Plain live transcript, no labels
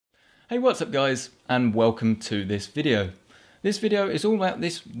Hey, what's up guys, and welcome to this video. This video is all about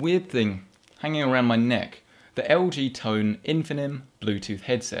this weird thing hanging around my neck, the LG Tone Infinim Bluetooth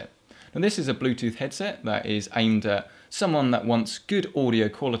headset. Now this is a Bluetooth headset that is aimed at someone that wants good audio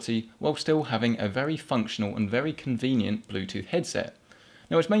quality while still having a very functional and very convenient Bluetooth headset.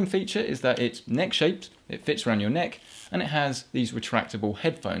 Now its main feature is that it's neck shaped, it fits around your neck, and it has these retractable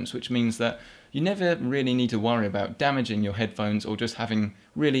headphones, which means that you never really need to worry about damaging your headphones or just having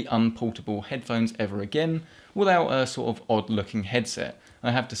really unportable headphones ever again without a sort of odd looking headset.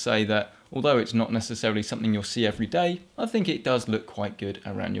 I have to say that although it's not necessarily something you'll see every day, I think it does look quite good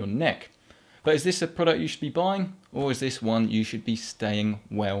around your neck. But is this a product you should be buying, or is this one you should be staying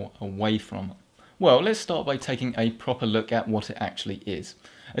well away from? Well, let's start by taking a proper look at what it actually is.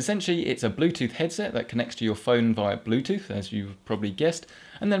 Essentially, it's a Bluetooth headset that connects to your phone via Bluetooth, as you've probably guessed,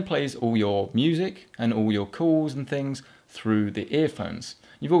 and then plays all your music and all your calls and things through the earphones.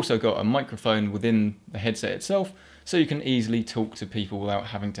 You've also got a microphone within the headset itself, so you can easily talk to people without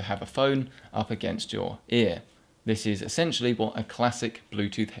having to have a phone up against your ear. This is essentially what a classic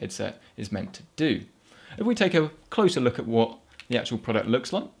Bluetooth headset is meant to do. If we take a closer look at what the actual product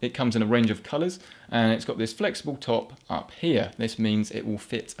looks like, it comes in a range of colours and it's got this flexible top up here. This means it will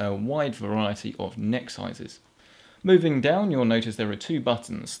fit a wide variety of neck sizes. Moving down, you'll notice there are two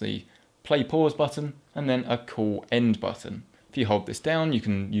buttons, the play pause button and then a call end button. If you hold this down, you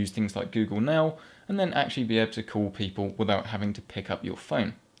can use things like Google Now and then actually be able to call people without having to pick up your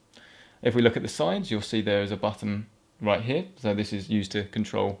phone. If we look at the sides, you'll see there is a button right here, so this is used to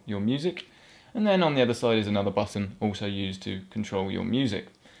control your music. And then on the other side is another button also used to control your music.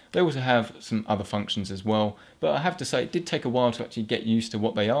 They also have some other functions as well, but I have to say it did take a while to actually get used to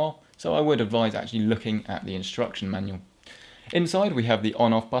what they are, so I would advise actually looking at the instruction manual. Inside we have the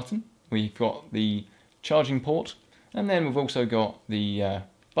on-off button, we've got the charging port, and then we've also got the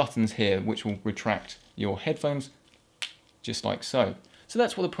buttons here which will retract your headphones just like so. So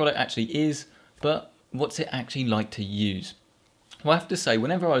that's what the product actually is, but what's it actually like to use? Well, I have to say,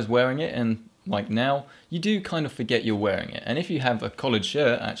 whenever I was wearing it, and like now, you do kind of forget you're wearing it. And if you have a collared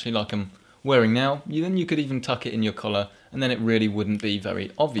shirt, actually like I'm wearing now, then you could even tuck it in your collar and then it really wouldn't be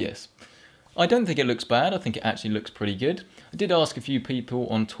very obvious. I don't think it looks bad, I think it actually looks pretty good. I did ask a few people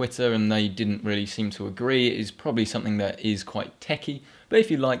on Twitter and they didn't really seem to agree. It is probably something that is quite techy, but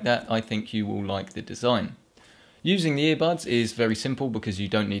if you like that, I think you will like the design. Using the earbuds is very simple because you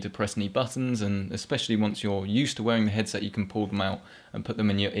don't need to press any buttons, and especially once you're used to wearing the headset you can pull them out and put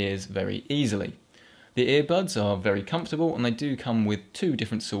them in your ears very easily. The earbuds are very comfortable and they do come with two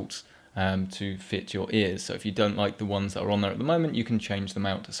different sorts to fit your ears, so if you don't like the ones that are on there at the moment you can change them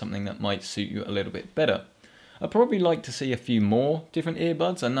out to something that might suit you a little bit better. I'd probably like to see a few more different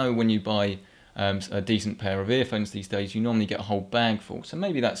earbuds. I know when you buy a decent pair of earphones these days, you normally get a whole bag full, so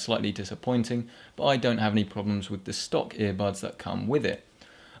maybe that's slightly disappointing, but I don't have any problems with the stock earbuds that come with it.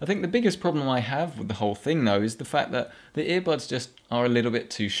 I think the biggest problem I have with the whole thing though is the fact that the earbuds just are a little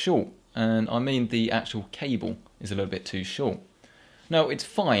bit too short, and I mean the actual cable is a little bit too short. Now it's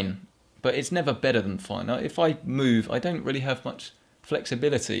fine, but it's never better than fine. Now, if I move, I don't really have much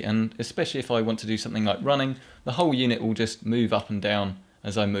flexibility, and especially if I want to do something like running, the whole unit will just move up and down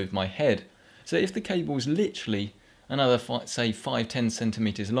as I move my head. So if the cable is literally another, say 5-10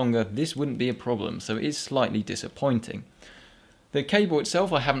 centimeters longer, this wouldn't be a problem, so it is slightly disappointing. The cable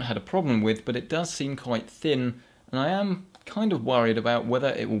itself I haven't had a problem with, but it does seem quite thin, and I am kind of worried about whether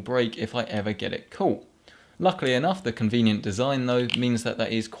it will break if I ever get it caught. Luckily enough, the convenient design though means that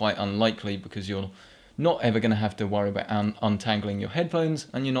that is quite unlikely, because you're not ever going to have to worry about untangling your headphones,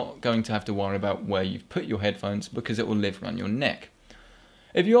 and you're not going to have to worry about where you've put your headphones because it will live around your neck.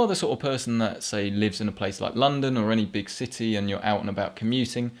 If you are the sort of person that, say, lives in a place like London or any big city and you're out and about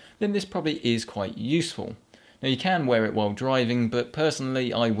commuting, then this probably is quite useful. Now you can wear it while driving, but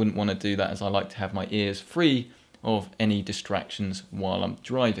personally I wouldn't want to do that, as I like to have my ears free of any distractions while I'm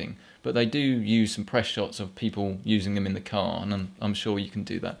driving. But they do use some press shots of people using them in the car, and I'm sure you can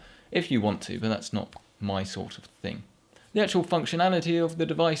do that if you want to, but that's not my sort of thing. The actual functionality of the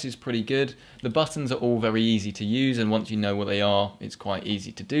device is pretty good. The buttons are all very easy to use, and once you know what they are, it's quite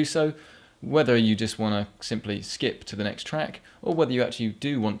easy to do so. Whether you just want to simply skip to the next track, or whether you actually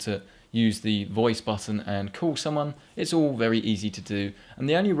do want to use the voice button and call someone, it's all very easy to do. And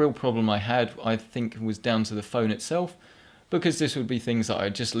the only real problem I had, I think, was down to the phone itself, because this would be things that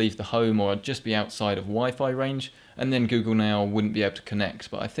I'd just leave the home or I'd just be outside of Wi-Fi range, and then Google Now wouldn't be able to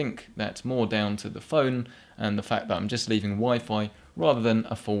connect. But I think that's more down to the phone and the fact that I'm just leaving Wi-Fi rather than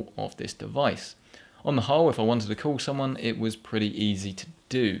a fault of this device. On the whole, if I wanted to call someone, it was pretty easy to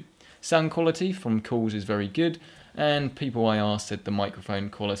do. Sound quality from calls is very good, and people I asked said the microphone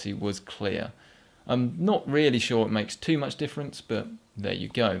quality was clear. I'm not really sure it makes too much difference, but there you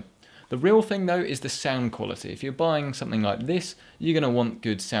go. The real thing though is the sound quality. If you're buying something like this, you're going to want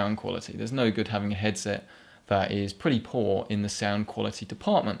good sound quality. There's no good having a headset that is pretty poor in the sound quality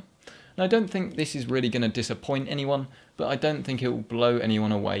department. And I don't think this is really going to disappoint anyone, but I don't think it will blow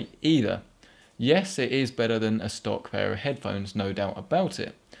anyone away either. Yes, it is better than a stock pair of headphones, no doubt about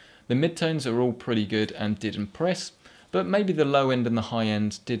it. The midtones are all pretty good and did impress, but maybe the low end and the high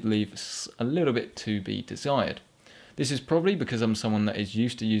end did leave a little bit to be desired. This is probably because I'm someone that is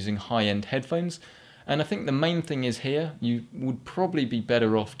used to using high-end headphones, and I think the main thing is here, you would probably be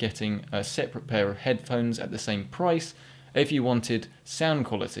better off getting a separate pair of headphones at the same price if you wanted sound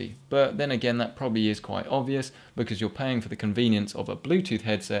quality. But then again, that probably is quite obvious because you're paying for the convenience of a Bluetooth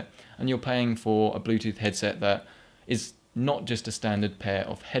headset, and you're paying for a Bluetooth headset that is not just a standard pair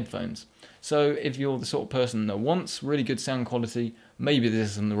of headphones. So if you're the sort of person that wants really good sound quality, maybe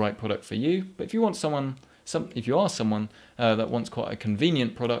this isn't the right product for you. But if you want if you are someone that wants quite a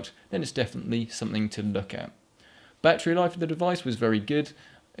convenient product, then it's definitely something to look at. Battery life of the device was very good.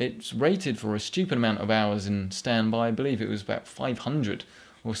 It's rated for a stupid amount of hours in standby. I believe it was about 500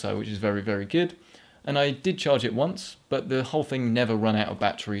 or so, which is very, very good. And I did charge it once, but the whole thing never ran out of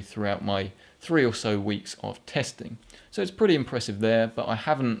battery throughout my 3 or so weeks of testing. So it's pretty impressive there, but I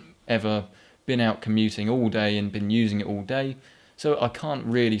haven't ever been out commuting all day and been using it all day. So I can't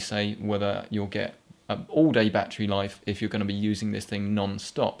really say whether you'll get all-day battery life if you're going to be using this thing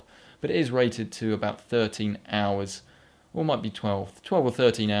non-stop, but it is rated to about 13 hours, or might be 12 or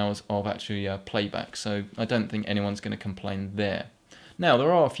 13 hours of actually playback, so I don't think anyone's going to complain there. Now,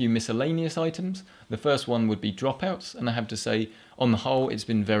 there are a few miscellaneous items. The first one would be dropouts, and I have to say, on the whole, it's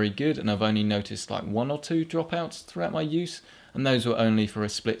been very good, and I've only noticed like 1 or 2 dropouts throughout my use, and those were only for a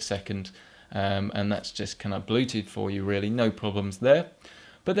split second, and that's just kind of Bluetooth for you really, no problems there.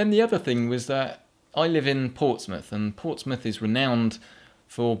 But then the other thing was that I live in Portsmouth, and Portsmouth is renowned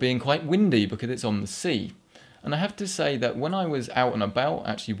for being quite windy because it's on the sea. And I have to say that when I was out and about,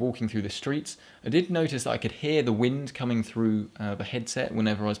 actually walking through the streets, I did notice that I could hear the wind coming through the headset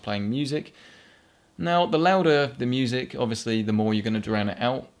whenever I was playing music. Now, the louder the music, obviously, the more you're going to drown it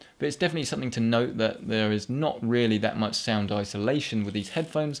out. But it's definitely something to note that there is not really that much sound isolation with these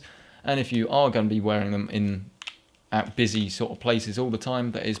headphones. And if you are going to be wearing them at busy sort of places all the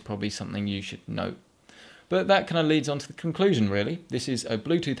time, that is probably something you should note. But that kind of leads on to the conclusion, really. This is a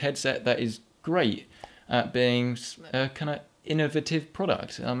Bluetooth headset that is great at being a kind of innovative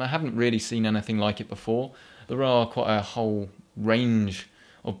product. I haven't really seen anything like it before. There are quite a whole range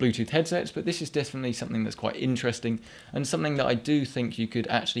of Bluetooth headsets, but this is definitely something that's quite interesting and something that I do think you could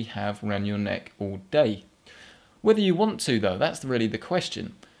actually have around your neck all day. Whether you want to, though, that's really the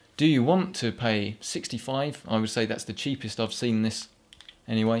question. Do you want to pay $65? I would say that's the cheapest I've seen this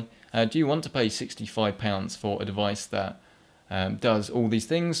anyway. Do you want to pay £65 for a device that does all these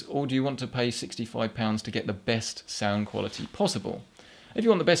things, or do you want to pay £65 to get the best sound quality possible? If you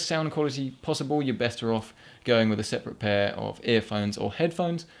want the best sound quality possible, you're better off going with a separate pair of earphones or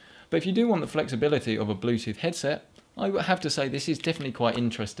headphones. But if you do want the flexibility of a Bluetooth headset, I would have to say this is definitely quite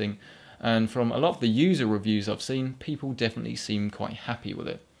interesting. And from a lot of the user reviews I've seen, people definitely seem quite happy with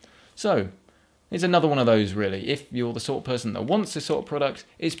it. So, it's another one of those really. If you're the sort of person that wants this sort of product,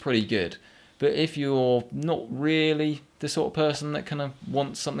 it's pretty good. But if you're not really the sort of person that kind of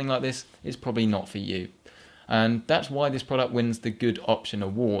wants something like this, it's probably not for you. And that's why this product wins the Good Option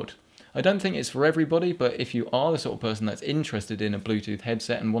Award. I don't think it's for everybody, but if you are the sort of person that's interested in a Bluetooth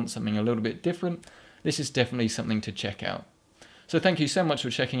headset and wants something a little bit different, this is definitely something to check out. So thank you so much for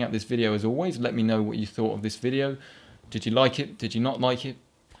checking out this video as always. Let me know what you thought of this video. Did you like it? Did you not like it?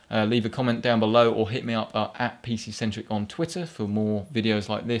 Leave a comment down below or hit me up at Centric on Twitter for more videos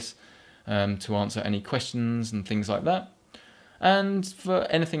like this to answer any questions and things like that. And for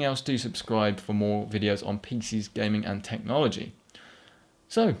anything else, do subscribe for more videos on PCs, gaming and technology.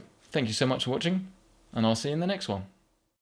 So, thank you so much for watching, and I'll see you in the next one.